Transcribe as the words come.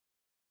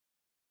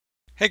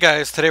Hey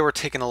guys, today we're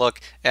taking a look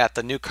at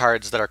the new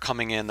cards that are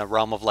coming in the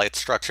Realm of Light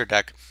structure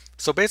deck.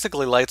 So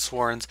basically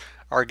Lightsworns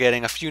are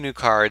getting a few new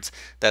cards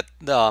that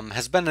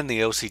has been in the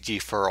OCG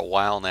for a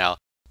while now.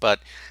 But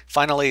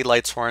finally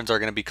Lightsworns are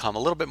going to become a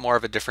little bit more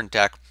of a different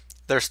deck.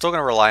 They're still going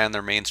to rely on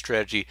their main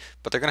strategy,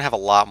 but they're going to have a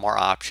lot more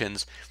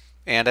options.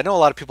 And I know a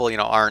lot of people,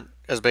 aren't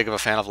as big of a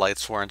fan of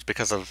Lightsworns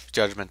because of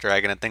Judgment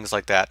Dragon and things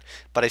like that,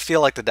 but I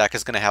feel like the deck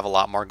is going to have a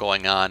lot more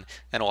going on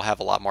and will have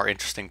a lot more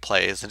interesting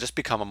plays and just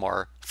become a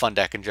more fun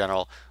deck in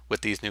general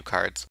with these new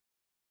cards.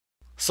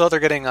 So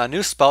they're getting a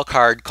new spell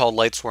card called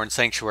Lightsworn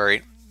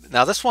Sanctuary.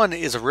 Now this one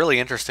is a really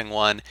interesting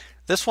one.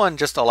 This one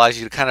just allows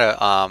you to kind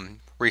of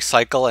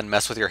recycle and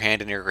mess with your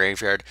hand in your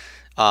graveyard.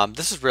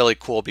 This is really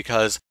cool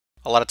because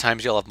a lot of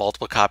times you'll have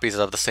multiple copies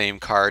of the same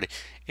card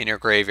in your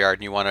graveyard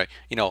and you want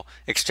to,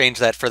 exchange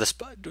that for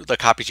the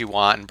copies you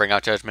want and bring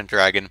out Judgment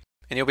Dragon.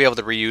 And you'll be able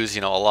to reuse,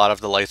 a lot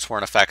of the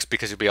Lightsworn effects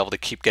because you'll be able to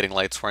keep getting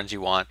Lightsworns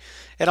you want.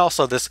 And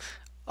also this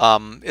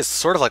is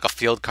sort of like a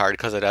field card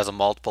because it has a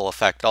multiple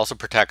effect. It also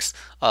protects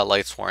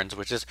Lightsworns,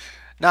 which is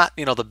not,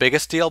 the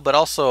biggest deal, but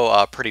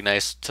also pretty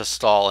nice to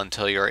stall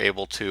until you're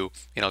able to,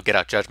 get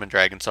out Judgment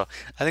Dragon. So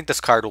I think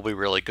this card will be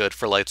really good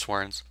for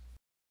Lightsworns.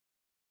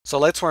 So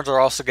Lightsworns are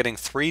also getting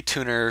 3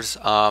 tuners,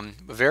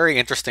 very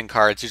interesting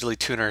cards. Usually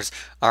tuners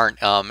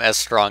aren't as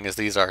strong as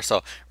these are,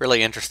 so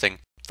really interesting.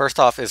 First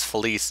off is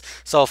Felice.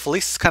 So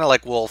Felice is kind of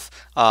like Wolf,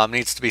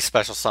 needs to be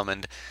special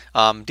summoned.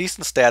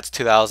 Decent stats,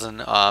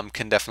 2000,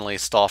 can definitely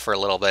stall for a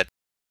little bit.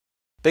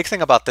 Big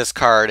thing about this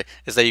card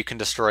is that you can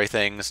destroy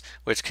things,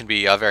 which can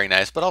be very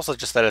nice, but also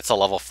just that it's a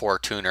level 4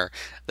 tuner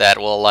that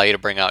will allow you to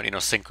bring out,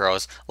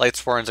 synchros.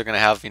 Lightsworns are going to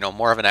have,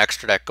 more of an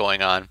extra deck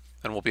going on,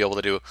 and we'll be able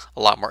to do a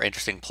lot more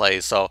interesting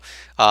plays. So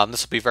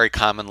this will be very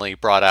commonly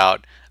brought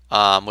out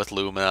with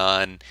Lumina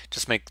and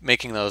just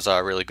making those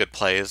really good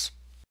plays.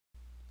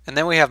 And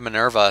then we have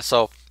Minerva.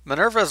 So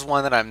Minerva is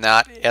one that I'm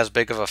not as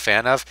big of a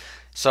fan of.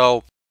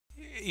 So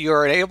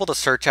you're able to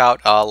search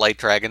out light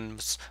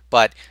dragons,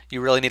 but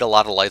you really need a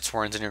lot of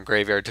Lightsworns in your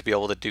graveyard to be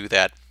able to do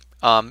that.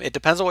 It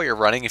depends on what you're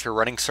running. If you're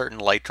running certain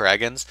light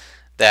dragons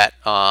that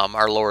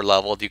are lower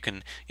leveled, you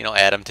can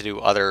add them to do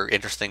other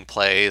interesting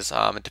plays.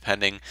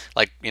 Depending,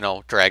 like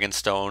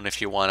Dragonstone,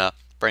 if you want to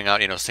bring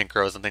out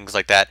synchros and things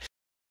like that.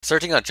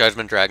 Searching out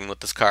Judgment Dragon with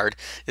this card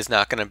is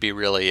not going to be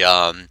really.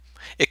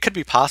 It could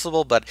be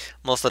possible, but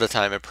most of the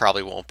time it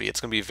probably won't be. It's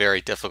going to be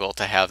very difficult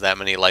to have that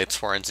many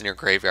Lightsworns in your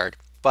graveyard.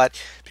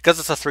 But because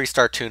it's a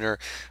 3-star tuner,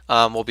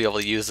 we'll be able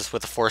to use this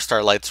with the 4-star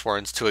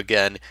Lightsworns to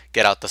again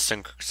get out the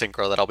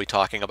synchro that I'll be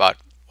talking about.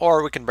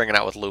 Or we can bring it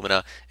out with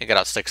Lumina and get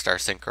out 6-star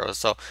synchros.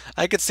 So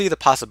I could see the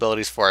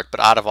possibilities for it, but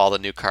out of all the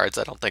new cards,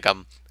 I don't think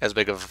I'm as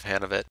big of a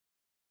fan of it.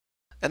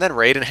 And then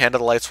Raiden, Hand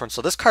of the Lightsworn.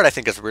 So this card I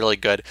think is really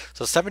good.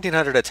 So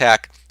 1700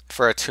 attack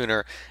for a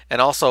tuner,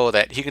 and also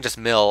that he can just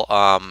mill,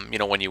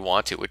 when you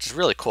want to, which is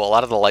really cool. A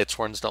lot of the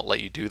Lightsworns don't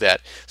let you do that.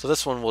 So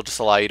this one will just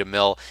allow you to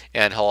mill,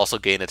 and he'll also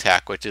gain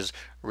attack, which is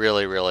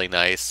really, really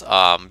nice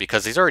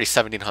because he's already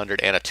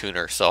 1700 and a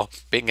tuner. So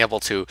being able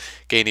to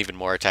gain even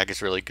more attack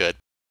is really good.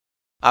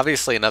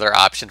 Obviously, another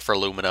option for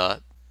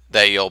Lumina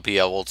that you'll be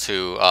able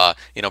to,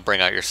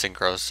 bring out your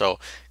synchros. So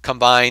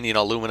combine,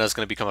 Lumina is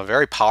going to become a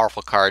very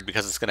powerful card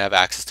because it's going to have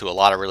access to a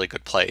lot of really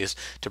good plays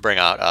to bring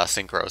out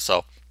synchros.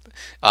 So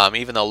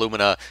even though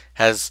Lumina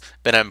has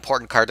been an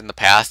important card in the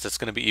past, it's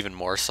going to be even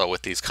more so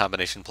with these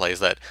combination plays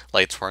that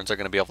Lightsworns are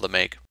going to be able to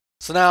make.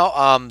 So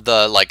now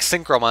the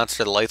synchro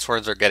monster the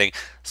Lightsworns are getting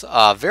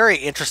a very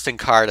interesting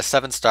card, a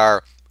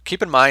 7-star.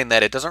 Keep in mind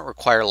that it doesn't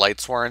require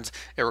Lightsworns,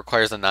 it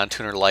requires a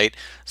non-tuner light.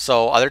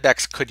 So other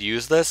decks could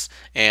use this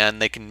and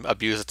they can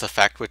abuse its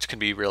effect, which can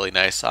be really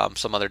nice.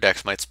 Some other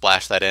decks might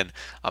splash that in.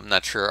 I'm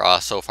not sure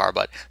so far,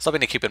 but something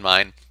to keep in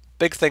mind.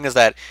 Big thing is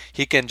that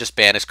he can just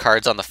banish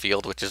cards on the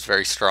field, which is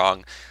very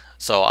strong.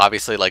 So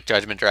obviously, like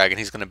Judgment Dragon,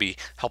 he's going to be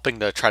helping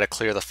to try to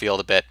clear the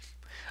field a bit.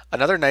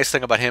 Another nice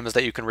thing about him is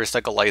that you can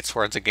recycle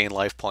Lightsworns and gain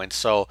life points.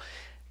 So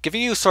giving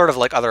you sort of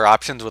like other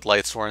options with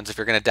Lightsworns. If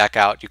you're going to deck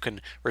out, you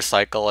can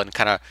recycle and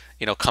kind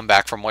of, come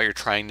back from what you're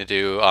trying to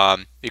do.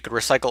 You could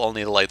recycle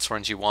only the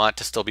Lightsworns you want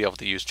to still be able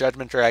to use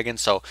Judgment Dragon.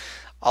 So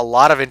a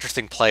lot of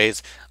interesting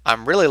plays.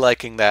 I'm really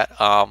liking that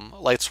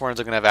Lightsworns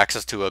are going to have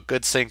access to a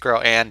good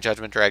synchro and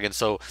Judgment Dragon,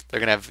 so they're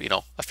going to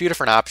have a few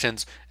different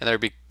options, and they're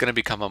going to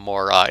become a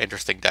more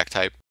interesting deck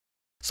type.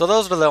 So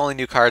those are the only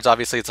new cards.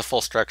 Obviously, it's a full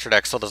structure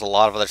deck, so there's a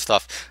lot of other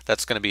stuff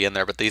that's going to be in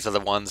there, but these are the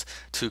ones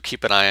to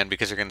keep an eye on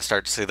because you're going to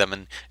start to see them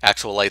in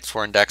actual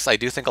Lightsworn decks. I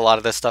do think a lot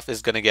of this stuff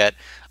is going to get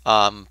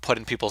put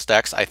in people's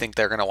decks. I think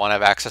they're going to want to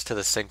have access to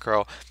the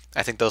synchro.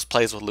 I think those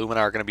plays with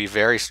Lumina are going to be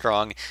very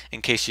strong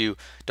in case you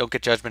don't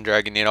get Judgment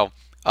Dragon.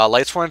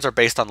 Lightsworns are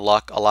based on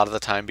luck a lot of the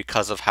time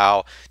because of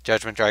how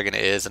Judgment Dragon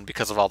is and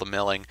because of all the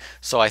milling.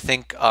 So I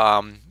think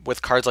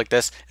with cards like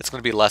this, it's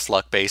going to be less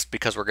luck based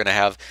because we're going to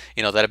have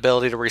that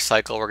ability to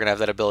recycle. We're going to have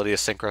that ability to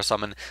synchro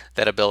summon,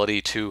 that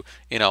ability to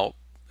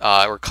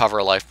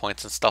recover life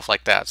points and stuff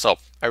like that. So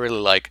I really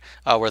like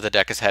where the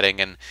deck is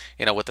heading, and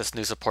with this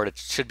new support, it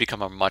should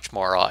become a much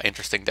more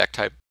interesting deck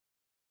type.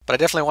 But I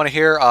definitely want to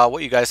hear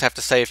what you guys have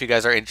to say if you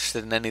guys are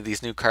interested in any of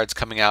these new cards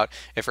coming out,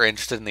 if you're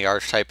interested in the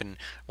archetype and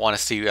want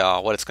to see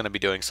what it's going to be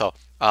doing. So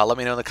let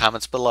me know in the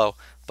comments below.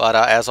 But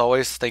as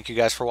always, thank you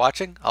guys for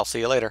watching. I'll see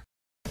you later.